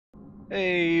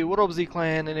Hey, what up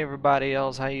Z-Clan and everybody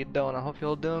else, how you doing? I hope you're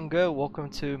all doing good. Welcome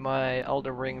to my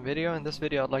Elden Ring video. In this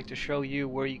video I'd like to show you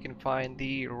where you can find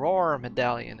the Roar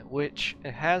Medallion, which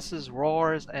enhances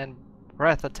roars and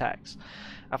breath attacks.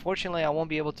 Unfortunately I won't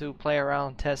be able to play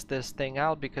around test this thing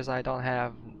out because I don't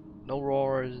have no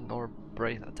roars nor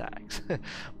breath attacks.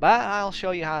 But I'll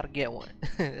show you how to get one.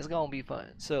 It's gonna be fun.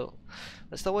 So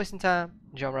let's stop wasting time,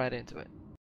 jump right into it.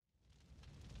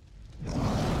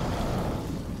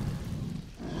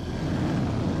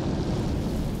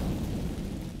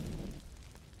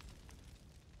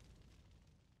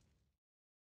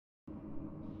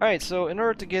 Alright, so in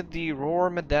order to get the Roar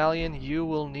Medallion, you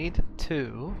will need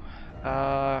to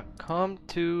come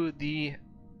to the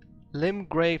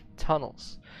Limgrave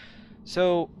Tunnels.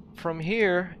 So from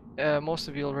here, most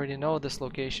of you already know this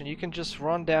location. You can just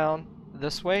run down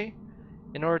this way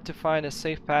in order to find a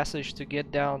safe passage to get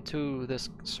down to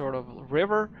this sort of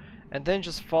river, and then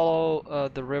just follow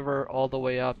the river all the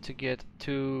way up to get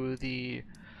to the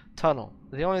tunnel.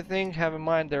 The only thing, have in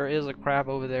mind, there is a crab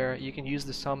over there. You can use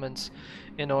the summons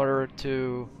in order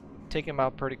to take him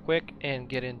out pretty quick and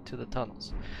get into the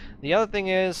tunnels. The other thing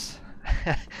is,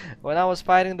 when I was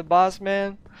fighting the boss,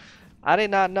 man, I did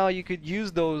not know you could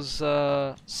use those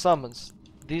summons.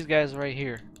 These guys right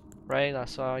here, right?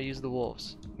 So I used the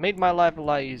wolves. Made my life a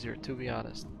lot easier, to be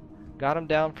honest. Got him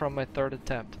down from my third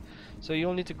attempt. So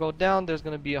you'll need to go down. There's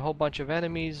going to be a whole bunch of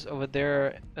enemies over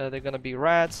there. They're going to be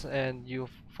rats, and you'll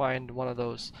find one of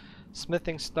those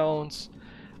smithing stones.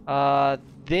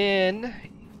 Then,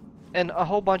 and a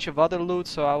whole bunch of other loot.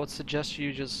 So I would suggest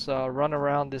you just run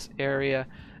around this area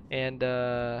and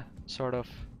sort of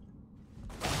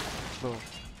boom.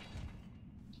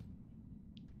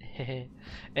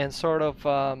 And sort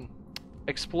of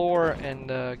explore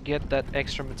and get that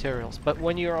extra materials. But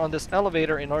when you're on this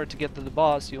elevator, in order to get to the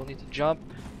boss, you'll need to jump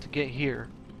to get here.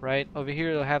 Right over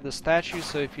here you'll have the statue,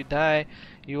 so if you die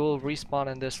you will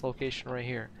respawn in this location right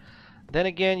here. Then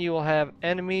again you will have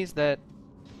enemies that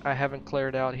I haven't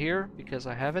cleared out here because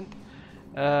I haven't.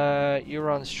 You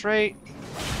run straight.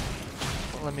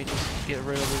 Let me just get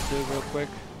rid of this dude real quick.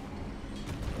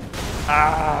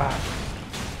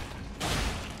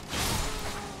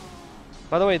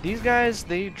 By the way, these guys,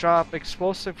 they drop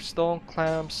explosive stone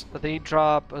clamps. They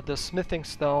drop the smithing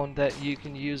stone that you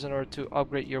can use in order to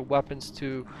upgrade your weapons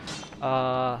to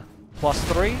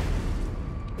 +3,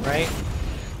 right?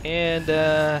 And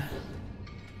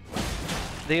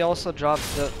they also drop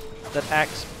that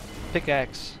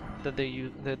pickaxe that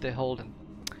they hold in.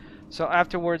 So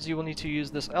afterwards, you will need to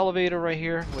use this elevator right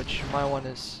here, which my one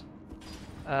is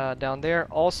down there.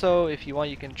 Also, if you want,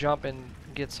 you can jump and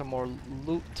get some more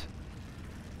loot.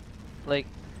 Like,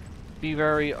 be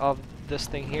wary of this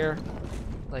thing here,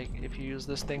 like if you use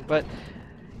this thing, but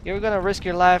you're gonna risk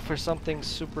your life for something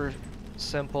super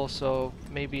simple, so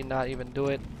maybe not even do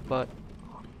it, but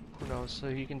who knows. So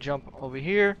you can jump over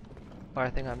here. Oh,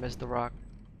 I think I missed the rock.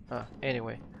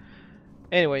 Anyway,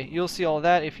 you'll see all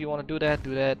that. If you want to do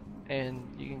that, and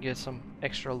you can get some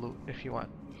extra loot if you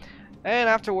want. And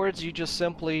afterwards you just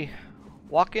simply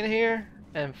walk in here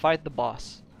and fight the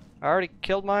boss. I already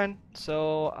killed mine,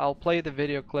 so I'll play the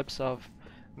video clips of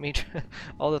me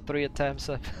all the 3 attempts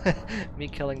of me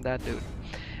killing that dude.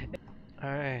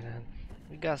 Alright,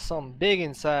 we got something big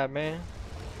inside, man.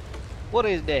 What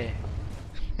is that?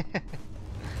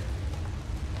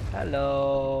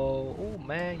 Hello. Oh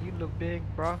man, you look big,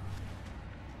 bro.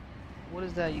 What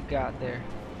is that you got there?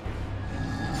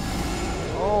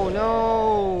 Oh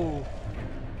no!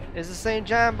 It's the same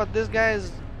giant, but this guy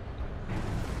is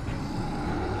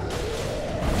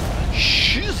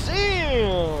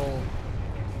Shazam!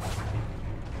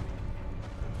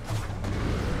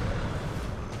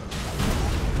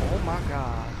 Oh my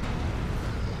god.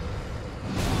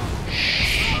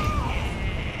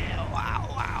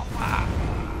 Wow.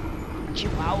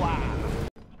 Chihuahua.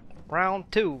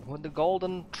 Round 2 with the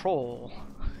golden troll.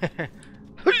 I'm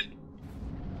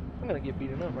gonna get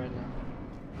beaten up right now.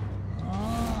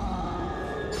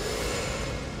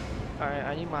 Alright,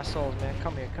 I need my souls, man.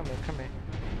 Come here.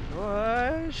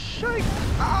 Shake!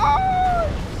 Oh!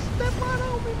 Step right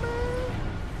on me, man!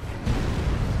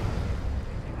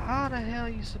 How the hell are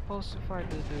you supposed to fight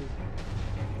this dude?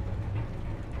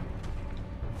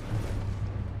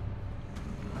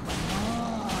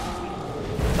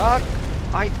 Duck!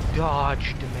 I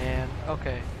dodged, man.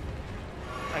 Okay.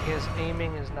 I guess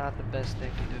aiming is not the best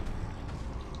thing to do.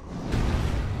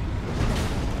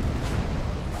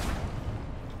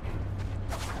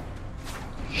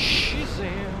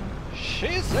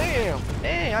 Shazam!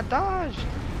 Hey, I dodged!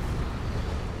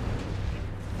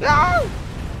 No!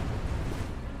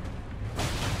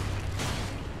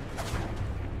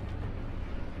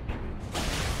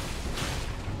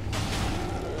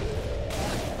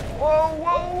 Whoa,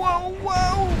 whoa, whoa,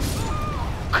 whoa!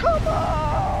 Come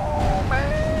on,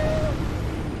 man!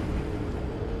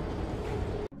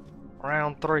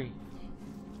 Round 3.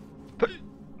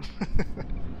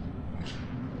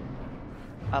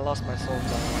 I lost my souls by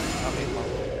the way. I made my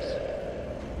rolls.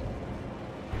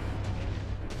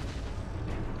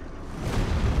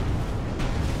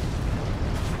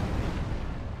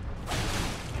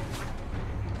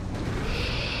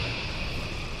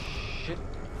 Shit.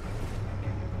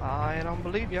 I don't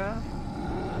believe ya.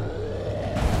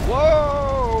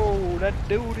 Whoa! That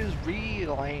dude is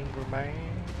real angry, man.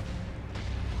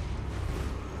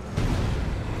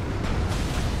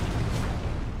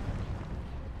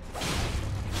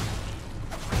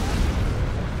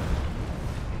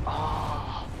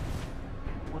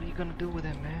 What are you gonna do with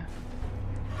him, man?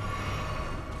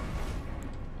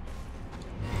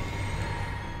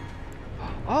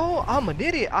 Oh, I'm an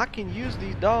idiot. I can use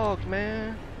these dogs,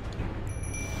 man.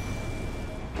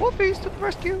 Wolfies to the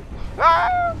rescue!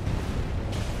 Ah!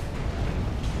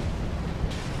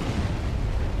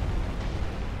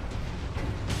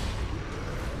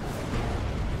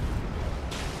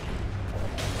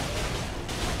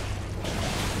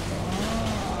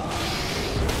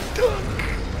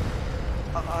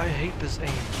 I hate this aim.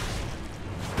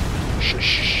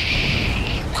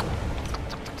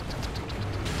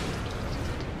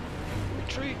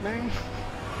 Retreat, man.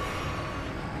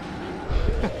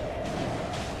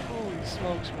 Holy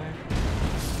smokes, man.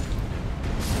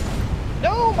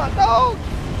 No, my dog!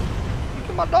 Look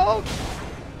at my dog!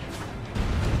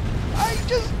 I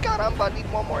just got him, but I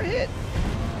need one more hit.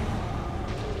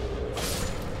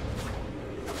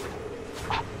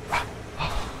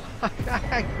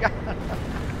 I got him.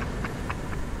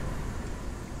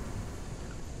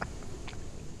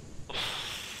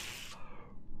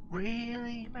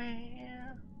 Really,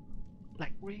 man?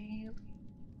 Like, really?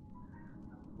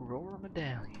 Roar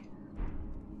Medallion.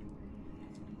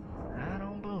 I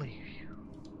don't believe you.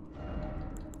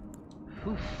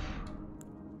 Oof.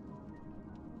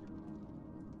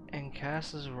 And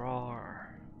Cass's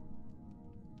roar.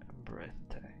 And breath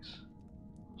attacks.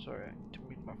 Sorry, I need to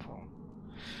mute my phone.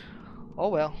 Oh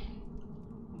well.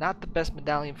 Not the best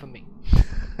medallion for me.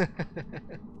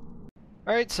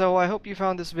 Alright, so I hope you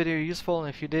found this video useful, and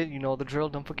if you did, you know the drill.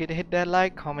 Don't forget to hit that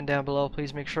like, comment down below.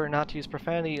 Please make sure not to use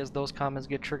profanity, as those comments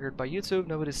get triggered by YouTube.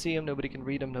 Nobody see them, nobody can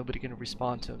read them, nobody can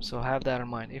respond to them, so have that in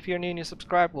mind. If you're new and you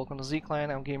subscribe, welcome to Z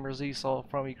Clan. I'm Gamer Z, so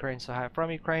from Ukraine, so hi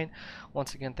from Ukraine.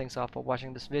 Once again, thanks all for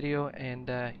watching this video, and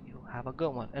you'll have a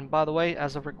good one. And by the way,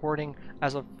 as of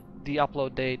the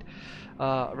upload date,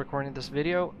 recording this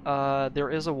video,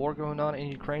 there is a war going on in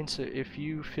Ukraine, so if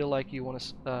you feel like you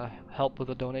want to help with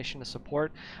a donation to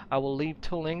support, I will leave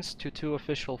 2 links to 2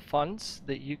 official funds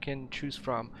that you can choose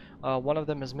from. One of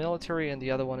them is military and the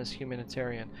other one is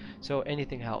humanitarian, so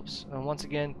anything helps. And once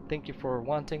again, thank you for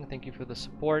watching, thank you for the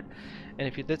support, and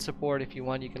if you did support, if you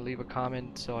want, you can leave a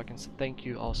comment so I can thank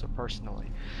you also personally.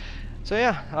 So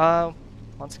yeah,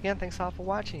 once again, thanks all for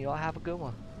watching. You all have a good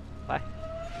one. Bye.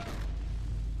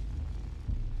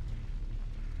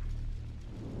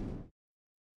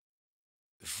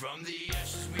 From the